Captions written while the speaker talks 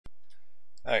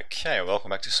Okay, welcome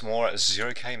back to some more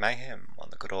 0K Mayhem on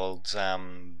the good old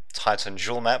Titan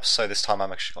Duel map. So this time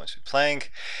I'm actually going to be playing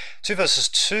 2 versus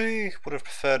 2. Would have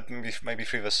preferred maybe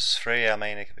 3 versus 3. I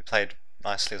mean, it could be played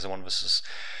nicely as a 1 versus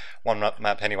 1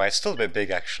 map anyway. It's still a bit big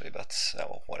actually, but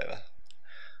well, whatever.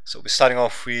 So we'll be starting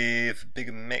off with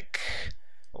Big Mech,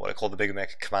 or what I call the Big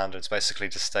Mech Commander. It's basically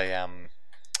just a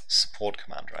support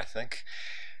commander, I think.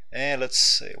 And let's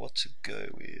see what to go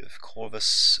with.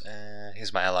 Corvus,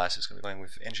 here's my ally, so it's going to be going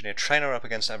with Engineer Trainer up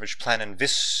against Average Plan and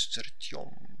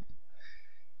Vistritium.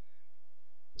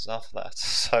 What's after that?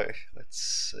 So, let's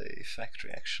see,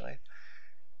 Factory actually.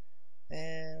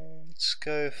 And let's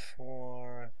go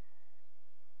for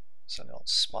something on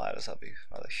spiders, that'd be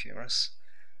rather humorous.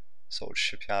 Sword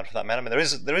Shipyard for that matter. I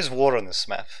mean, there is water on this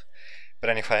map. But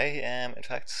anyway, in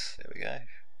fact, there we go.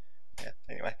 Yeah,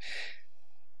 anyway.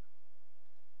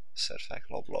 Set fact,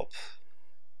 lob.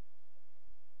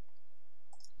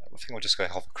 I think we'll just go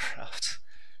hovercraft.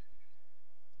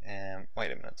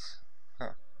 Wait a minute.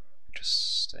 Huh.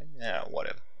 Interesting. Yeah,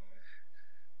 whatever.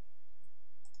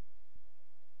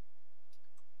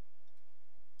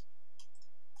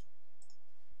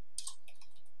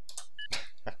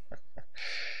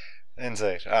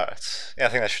 Indeed. Alright. Yeah, I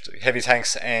think that should do. Heavy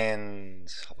tanks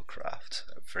and hovercraft.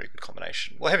 A very good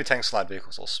combination. Well, heavy tanks, light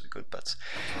vehicles also be good, but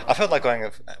I felt like going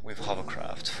with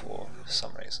hovercraft for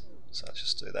some reason. So let's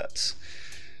just do that.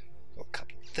 Go a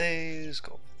couple of these,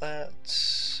 go with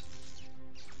that.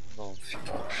 Go a few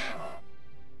more.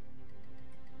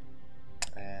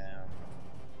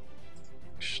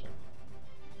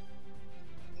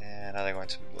 And are they going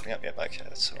to be building up? Yep, okay,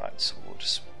 that's alright. So we'll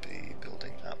just be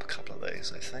building up a couple of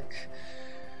these, I think.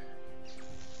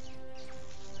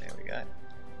 There we go.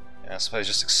 And I suppose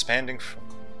just expanding from...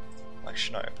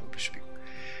 Actually, no, we should be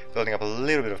building up a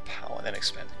little bit of power and then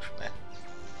expanding from there.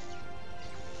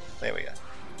 There we go.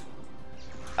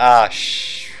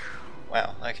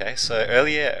 Wow, okay, so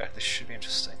early air. This should be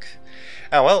interesting.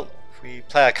 Oh well, if we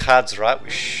play our cards right, we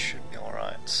should be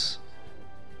alright.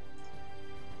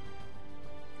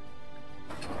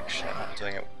 Actually,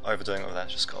 I'm not overdoing it with that,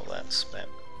 just go with that, spam.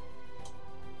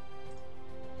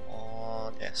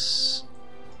 On, yes.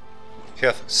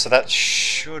 Perfect, so that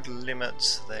should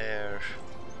limit their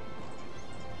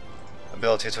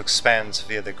ability to expand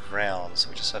via the ground, so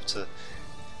we just have to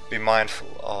be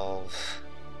mindful of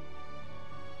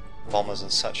bombers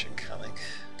and such incoming.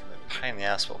 Pain in the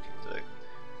ass, what can you do?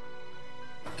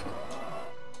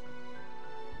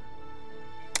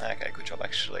 Okay, good job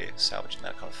actually salvaging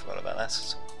that, I kind of forgot about that, so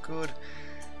it's all good.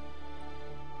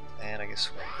 And I guess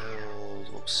we'll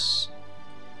build, whoops,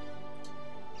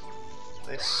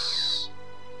 this.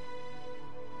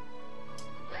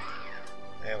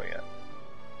 There we go.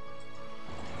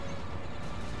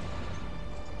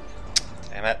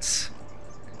 Damn it.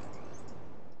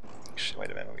 Actually,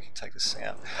 wait a minute, we can take this thing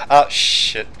out. Oh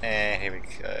shit, and here we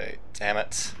go, damn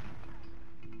it.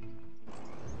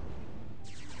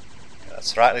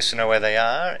 That's right, at least we know where they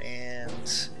are,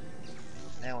 and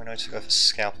now we know to go for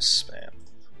scalpel spam.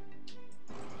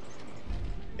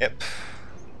 Yep.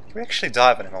 Can we actually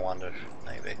dive on him, I wonder?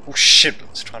 Maybe. Oh shit,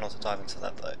 let's try not to dive into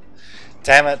that though.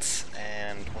 Damn it,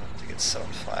 and wanted to get set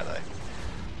on fire though.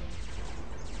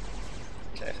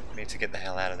 Okay, we need to get the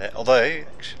hell out of there. Although,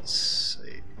 actually, let's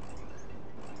see.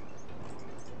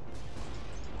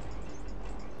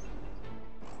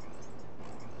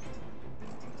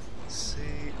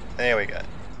 There we go.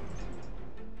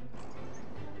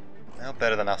 Now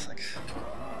better than nothing.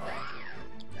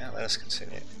 Now let us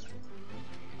continue.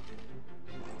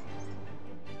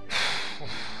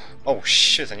 Oh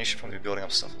shit, and you should probably be building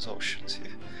up stuff as well, shouldn't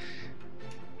you?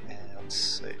 And let's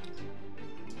see. There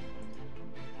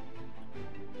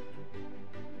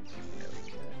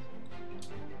we go.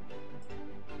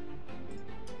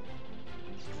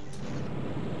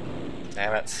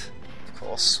 Damn it. Of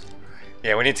course.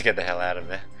 Yeah, we need to get the hell out of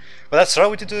there. Well, that's right,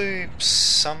 we did do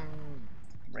some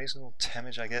reasonable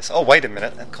damage, I guess. Oh, wait a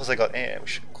minute, and because they got air, we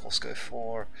should of course go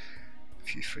for a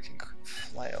few freaking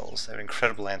flails. They're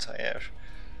incredible anti-air.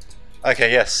 Okay,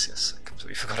 yes, I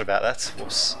completely forgot about that.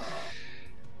 Whoops.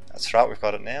 That's right, we've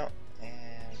got it now.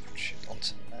 And shoot on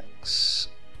to max.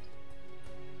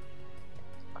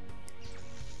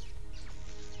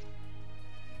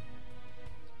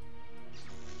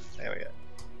 There we go.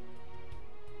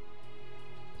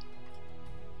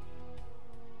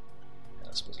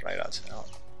 I suppose radar's out.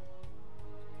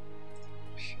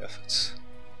 Perfect.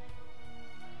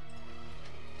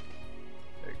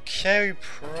 Okay, we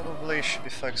probably should be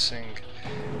focusing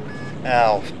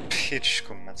our pitch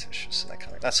competitions.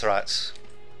 That's right.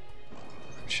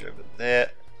 Push over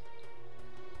there.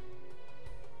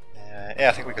 Yeah,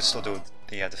 I think we could still do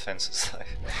the defenses though.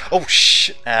 Oh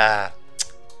shit! Ah,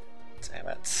 damn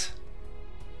it.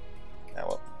 Now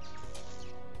what?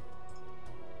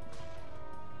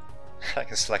 I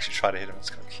can still actually try to hit him. It's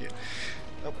kind of cute.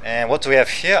 Oh, and what do we have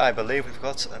here? I believe we've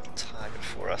got a target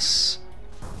for us.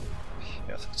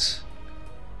 Perfect.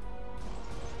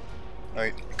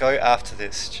 No, go after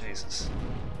this. Jesus.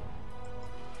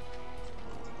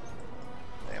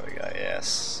 There we go.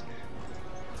 Yes.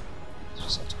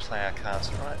 Just have to play our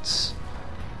cards right.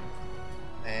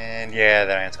 And yeah,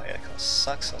 their anti-air cost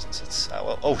sucks, doesn't it?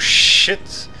 Well, oh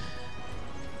shit!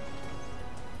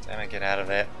 Damn it, get out of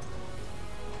there.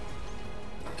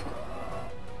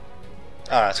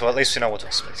 Alright, so at least we know what to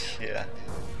expect here.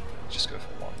 Just go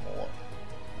for one more.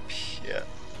 Here.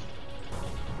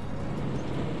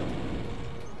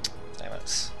 Damn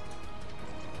it.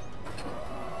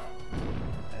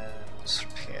 And let's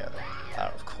repair the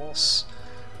R, of course.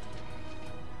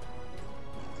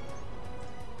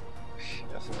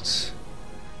 Perfect.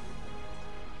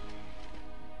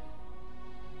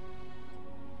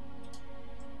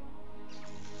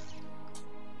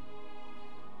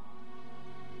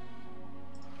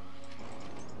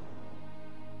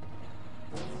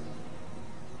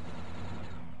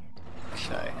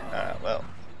 Okay, alright, well.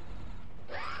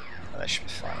 That should be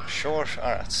fine, I'm sure.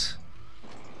 Alright.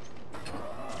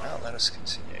 Well, let us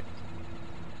continue.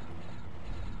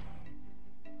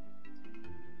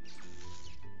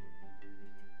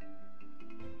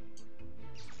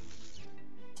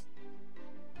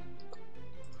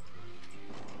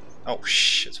 Oh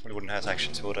shit, we wouldn't have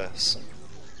actually to order some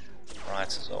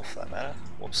rights as well for that matter.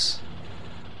 Whoops.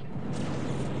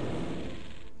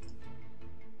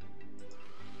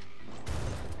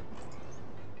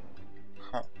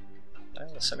 Huh.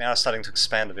 Somehow starting to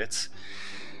expand a bit.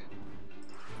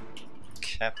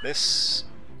 Cap this.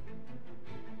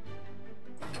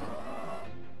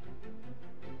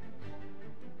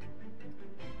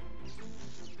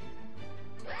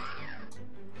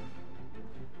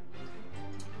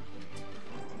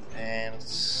 And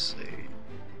let's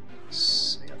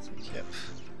see, I think, yep.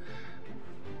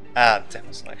 Ah, damn,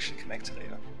 it's not actually connected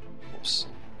either. Whoops.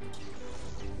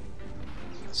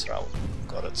 That's right,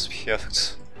 got it,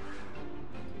 perfect.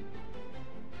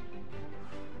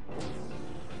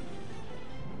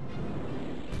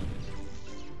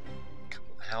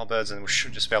 Couple of halberds and we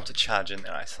should just be able to charge in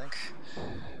there, I think.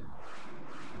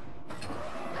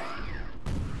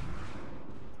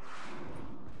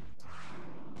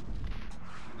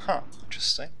 Huh,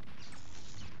 interesting.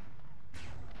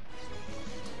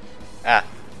 Ah,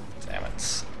 damn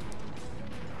it.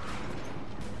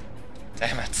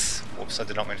 Damn it. Whoops, I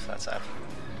did not mean for that to happen.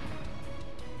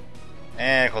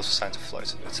 And of course we're starting to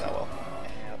float a bit, oh well.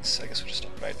 Yeah, I guess we'll just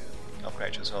upgrade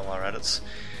you as well while we're at it.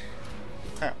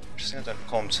 Huh, interesting, I don't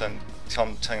recall him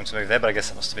telling him to move there, but I guess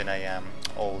that must have been a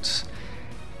old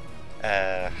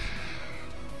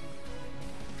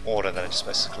order that I just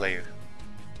basically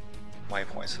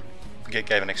waypoints.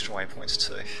 Gave an extra waypoint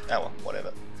to. Oh well,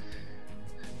 whatever.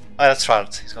 Oh, that's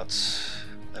right. He's got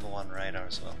level 1 radar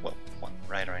as well. Well, 1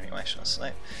 radar anyway, should I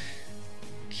say.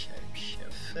 Okay,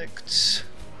 perfect.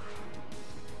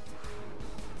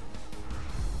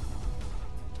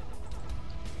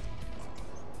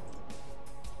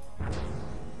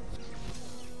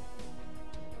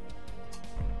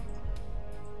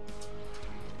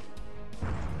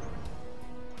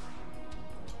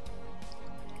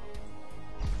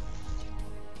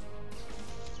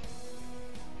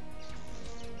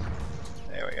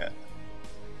 There we go.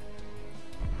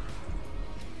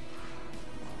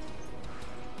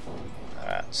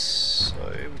 Alright, so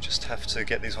we just have to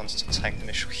get these ones to tank the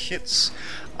initial hits.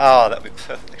 Ah, that would be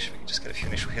perfect. Actually, we can just get a few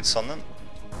initial hits on them.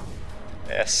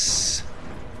 Yes.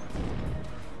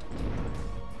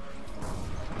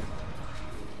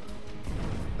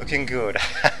 Looking good.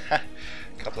 A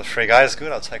couple of free guys,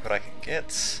 good. I'll take what I can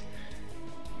get.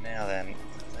 Now then,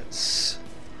 let's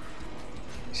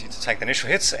use you to tank the initial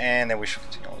hits, and then we should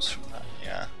continue on from that.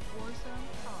 Yeah.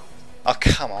 Oh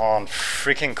come on,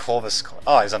 freaking Corvus!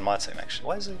 Oh, he's on my team actually.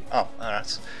 Why is he? Oh,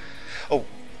 alright. Oh,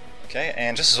 okay.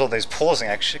 And just as well, he's pausing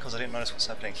actually because I didn't notice what's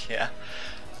happening here.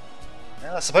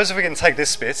 Now, I suppose if we can take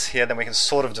this bit here, then we can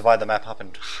sort of divide the map up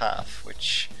in half,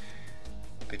 which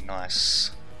would be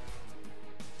nice.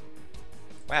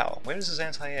 Wow, where is his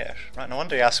anti-air? Right, no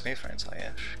wonder he asked me for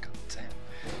anti-air. God damn.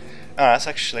 Alright, so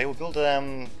actually, we'll build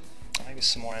maybe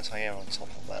some more anti-air on top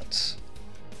of that.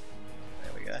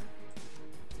 There we go.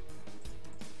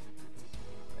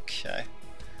 Okay.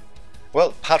 Well,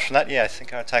 apart from that, yeah, I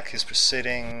think our attack is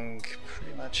proceeding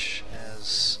pretty much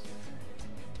as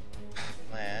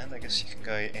planned. I guess guess you can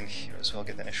go in here as well,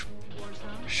 get the initial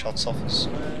shots off as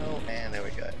well, and there we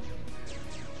go.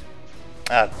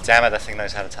 Ah, damn it, that thing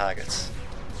knows how to target.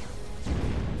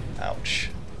 Ouch.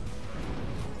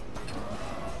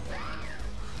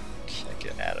 Okay,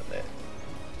 get out of there.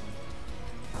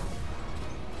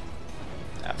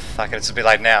 Ah, fuck it, it's a bit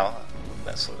late now.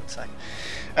 That sort of attack.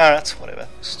 Alright, whatever.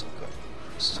 Still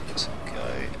good to go.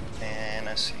 And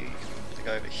I see you can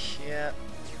go over here.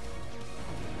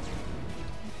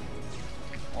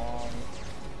 Come on.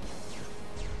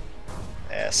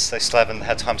 Yes, they still haven't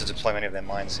had time to deploy many of their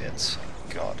mines yet.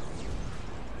 Thank God.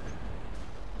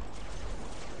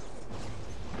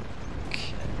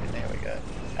 Okay, there we go.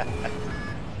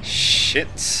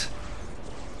 Shit.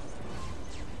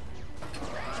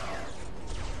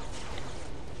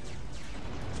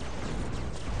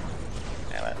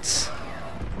 Damn it.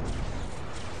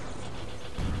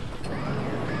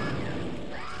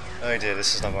 Oh dear,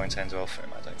 this is not going to end well for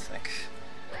him, I don't think.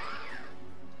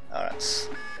 Alright.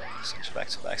 Switch back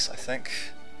to base, I think.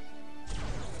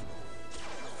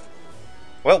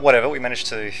 Well, whatever, we managed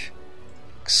to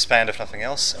expand if nothing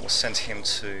else, and we'll send him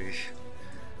to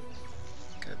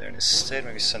go there instead.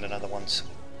 Maybe send another one to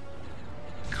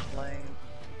claim.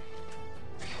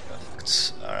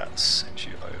 Perfect. Alright, send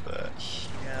you over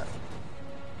here.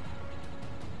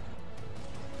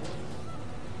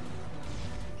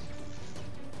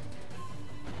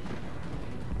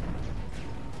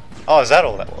 Oh, is that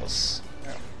all that was?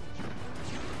 Yeah.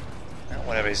 Well,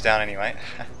 whatever, he's down anyway.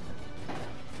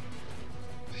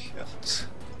 Perfect.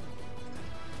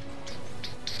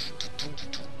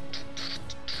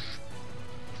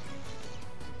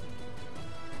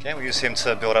 Okay, we'll use him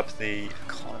to build up the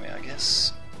economy, I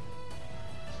guess.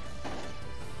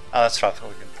 Oh, that's right, I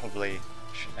we can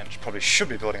probably should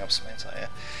be building up some anti-air.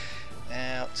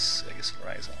 Now, let's, I guess,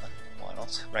 Razor. Why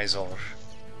not? Razor,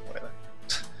 whatever.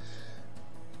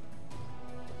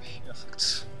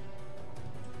 Perfect.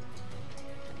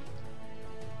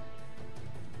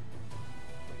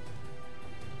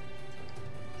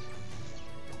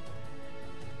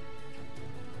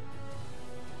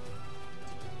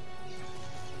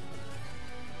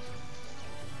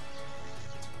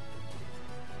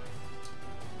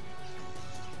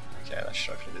 Okay, that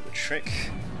should hopefully do the trick.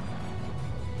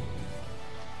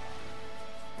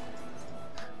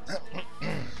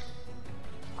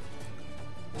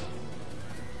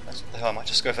 I might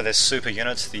just go for their super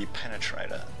unit, the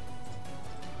Penetrator.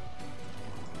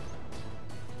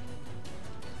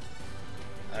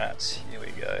 Alright, here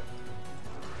we go.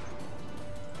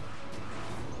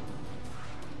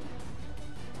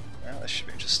 Well, this should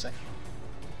be interesting.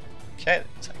 Okay,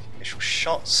 taking initial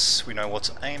shots. We know what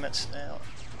to aim at now.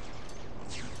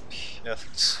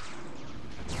 Perfect.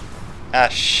 Ah,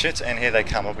 shit, and here they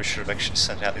come. Well, we should have actually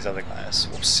sent out these other guys.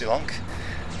 Whoops, Silonk.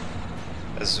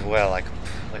 As well, I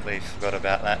completely forgot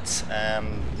about that. Yeah,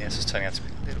 this is turning out to be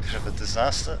a little bit of a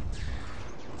disaster.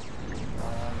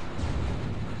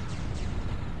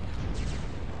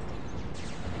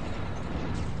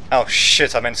 Oh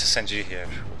shit, I meant to send you here.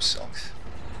 Whoops, Silonk.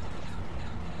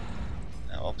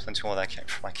 Oh, well, plenty more of that came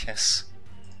from, I guess.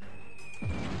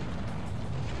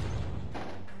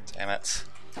 Damn it.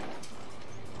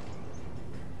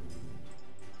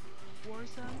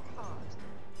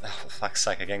 Oh, for fuck's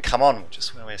sake again, come on!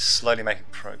 Just when we're slowly making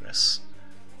progress.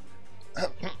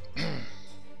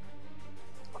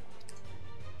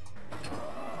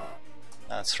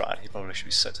 That's right, he probably should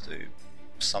be set to do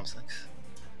something.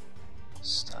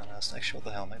 Stardust, actually, what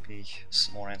the hell, maybe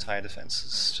some more anti-air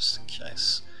defenses, just in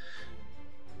case.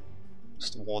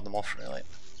 Just to ward them off, really.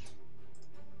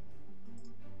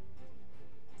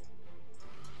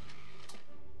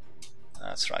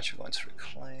 That's right, you're going to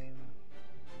reclaim.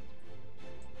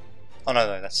 Oh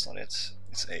no, that's not it.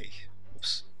 It's A.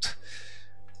 Oops.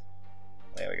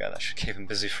 There we go, that should keep him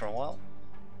busy for a while.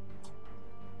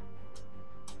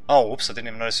 Oh, whoops, I didn't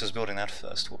even notice he was building that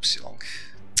first. Whoopsie lonk.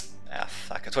 Ah,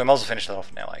 fuck it. We might as well finish that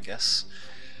off now, I guess.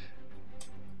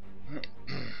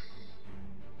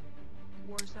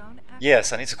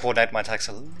 Yes, I need to coordinate my attacks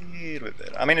a little bit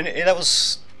better. I mean, that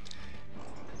was...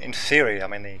 in theory, I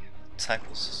mean, the attack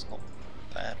was not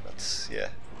bad, but yeah.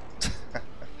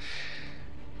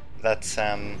 That's,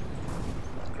 not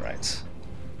great.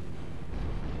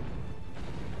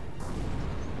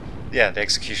 Yeah, the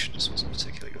execution just wasn't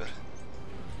particularly good.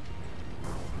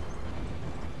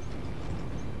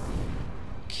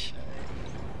 Okay.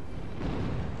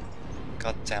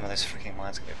 God damn it, those freaking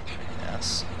mines are gonna be a pain in the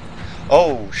ass.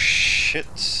 Oh shit!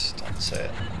 Don't say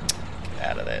it. Get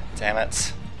out of there, damn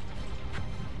it.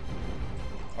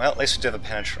 Well, at least we do have a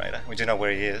penetrator. We do know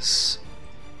where he is.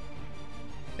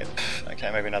 Yep.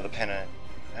 Okay, maybe another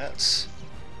That's...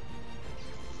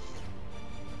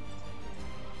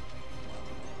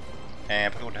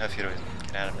 And probably wouldn't hurt you to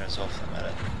get out of there as well for that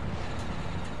matter.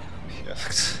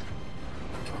 Perfect.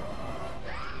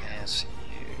 As you...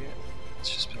 Let's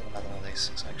just build another one of these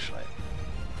things actually.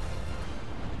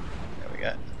 There we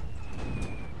go.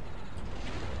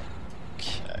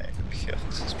 Okay, perfect.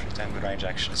 This is pretty damn good range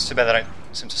action. It's too bad they don't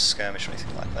seem to skirmish or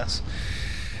anything like that.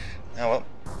 Oh well.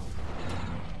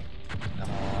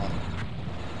 Come on.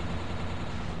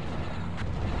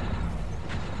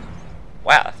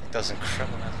 Wow, that thing does an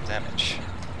incredible amount of damage.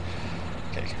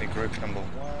 Okay, can be group number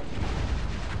 1.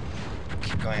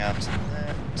 Keep going after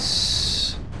that.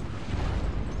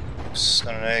 Oops,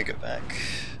 no, go back.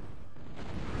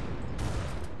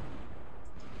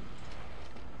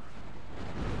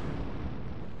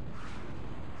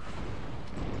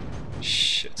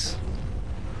 Shit.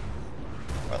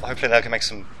 Well, hopefully they can make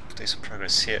some decent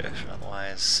progress here,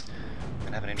 otherwise we're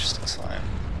gonna have an interesting time.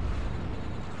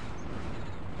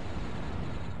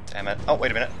 Damn it. Oh,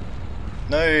 wait a minute.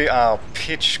 No, oh,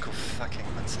 pitch. Go fucking,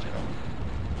 that's it all.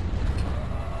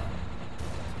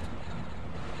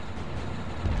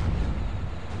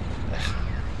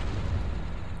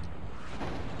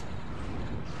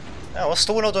 Oh, well,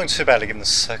 still we're not doing too badly given the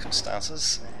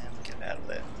circumstances. And get out of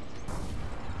there.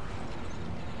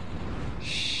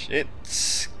 Shit.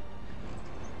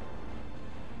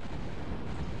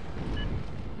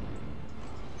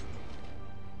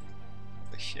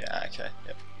 Yeah, okay,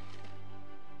 yep.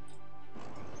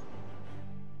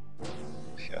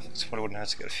 Perfect. Probably wouldn't have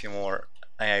to get a few more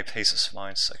AA pieces for my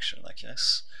own section in that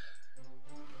case.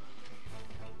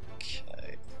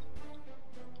 Okay.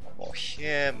 One more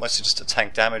here, mostly just to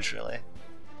tank damage really.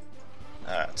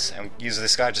 Alright, and use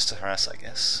this guy just to harass, I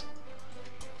guess.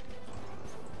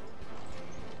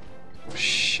 Oh,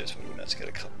 shit, we wouldn't have to get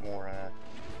a couple more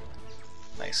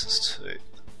maces too.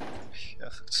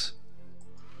 Perfect.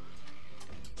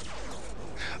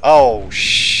 Oh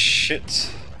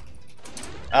shit.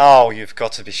 Oh, you've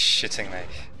got to be shitting me.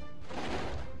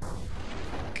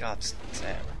 God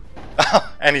damn.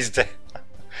 Oh, and he's dead.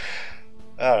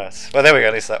 Alright. Well, there we go,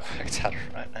 at least that worked out,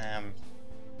 right?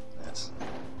 Yes.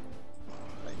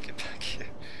 Let me get back here.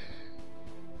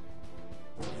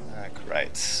 Ah,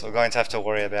 great. So we're going to have to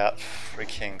worry about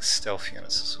freaking stealth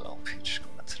units as well. Huge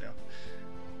material.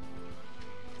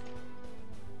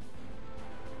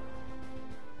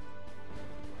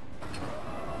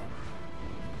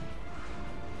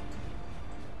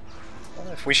 I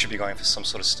wonder if we should be going for some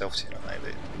sort of stealth unit,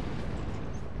 maybe.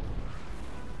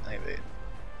 Maybe.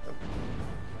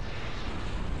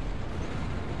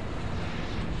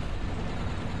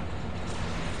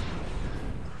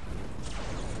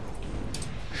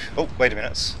 Oh, wait a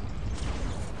minute.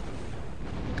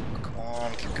 Come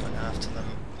on, keep going after them.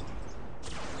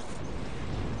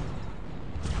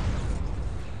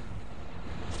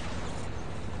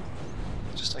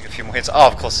 Just take a few more hits. Oh,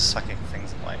 of course, the sucking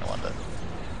thing's away, no wonder.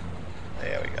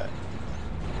 There we go.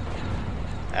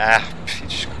 Ah,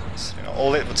 pitch. You know,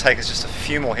 all it will take is just a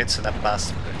few more hits and that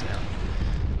bastard will go down.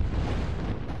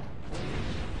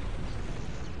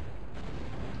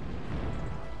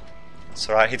 It's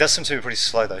alright, he does seem to be pretty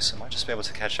slow though, so I might just be able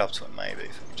to catch up to him maybe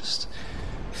if we just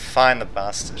find the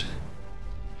bastard.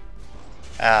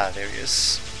 Ah, there he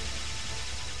is.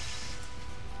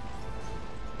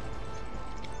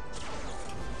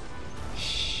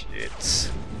 Shit.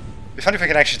 It'd be funny if we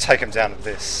can actually take him down with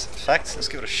this. In fact, let's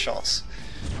give it a shot.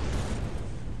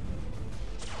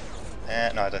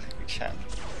 No, I don't think we can.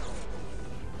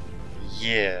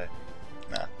 Yeah.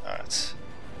 Nah, alright.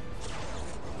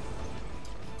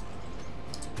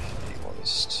 He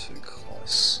was too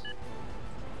close.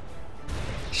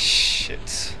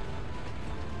 Shit.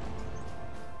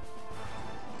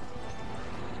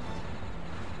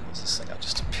 What's this thing up?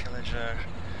 Just a pillager.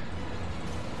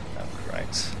 Oh,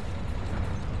 great.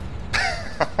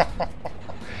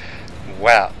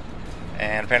 Wow.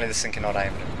 And apparently this thing cannot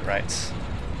aim at him. Great.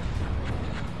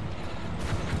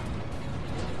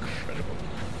 Incredible.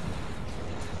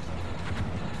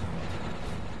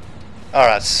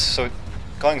 Alright, so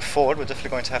going forward we're definitely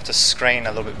going to have to screen a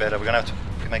little bit better. We're going to have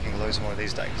to be making loads more of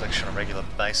these data collection on a regular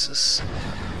basis.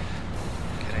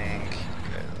 Getting...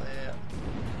 go there.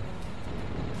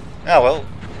 Oh well,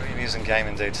 very amusing game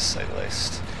indeed to say the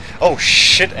least. Oh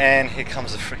shit, and here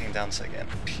comes the freaking Dante again.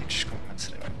 Peach,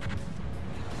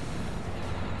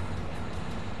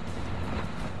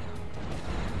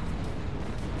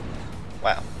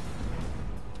 wow.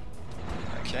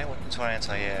 Okay, weapon to our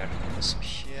anti-air. Some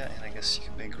here, and I guess you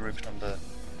can be group number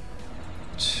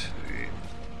 2.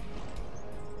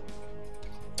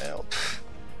 Help.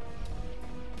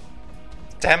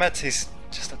 Damn it, he's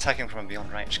just attacking from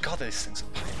beyond range. God, these things are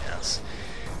pain in the ass.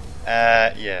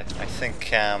 Yeah, I think,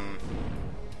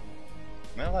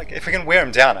 well, like, if we can wear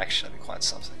him down, actually, that'd be quite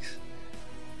something.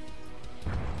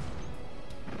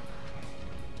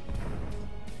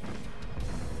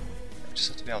 We just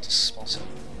have to be able to spot him.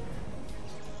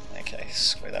 Okay,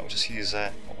 screw that, we'll just use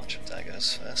a whole bunch of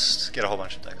daggers first. Get a whole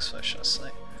bunch of daggers first, should I say.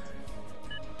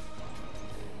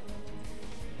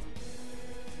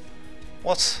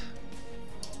 What?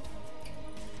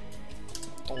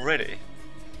 Already?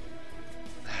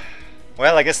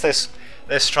 Well, I guess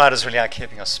their striders really are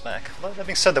keeping us back. Although that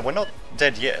being said, that we're not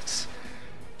dead yet.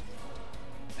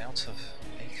 Out of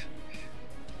egg.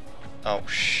 Oh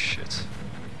shit.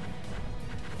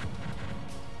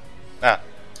 Ah.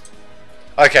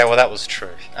 Okay, well that was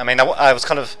true. I mean, I was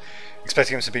kind of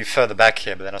expecting him to be further back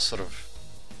here, but then I sort of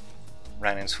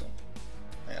ran into him.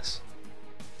 Yes.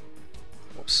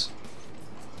 Whoops.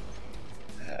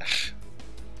 Ugh.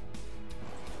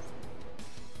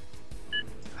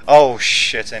 Oh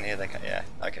shit, in here they can, yeah.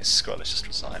 Okay, screw it, let's just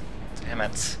resign. Damn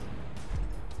it.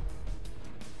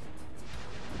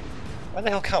 Why the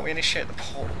hell can't we initiate the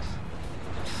poll?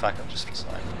 Fuck, I'll just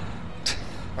resign.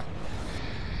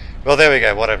 Well, there we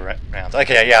go, whatever round.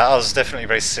 Okay, yeah, I was definitely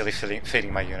very silly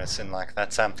feeding my units in like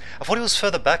that. I thought he was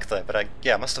further back though, but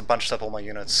I must have bunched up all my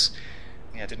units.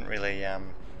 Yeah, I didn't really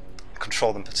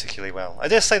control them particularly well. I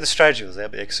dare say the strategy was there,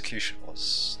 but the execution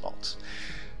was not.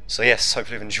 So yes,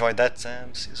 hopefully you've enjoyed that,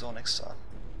 and see you all next time.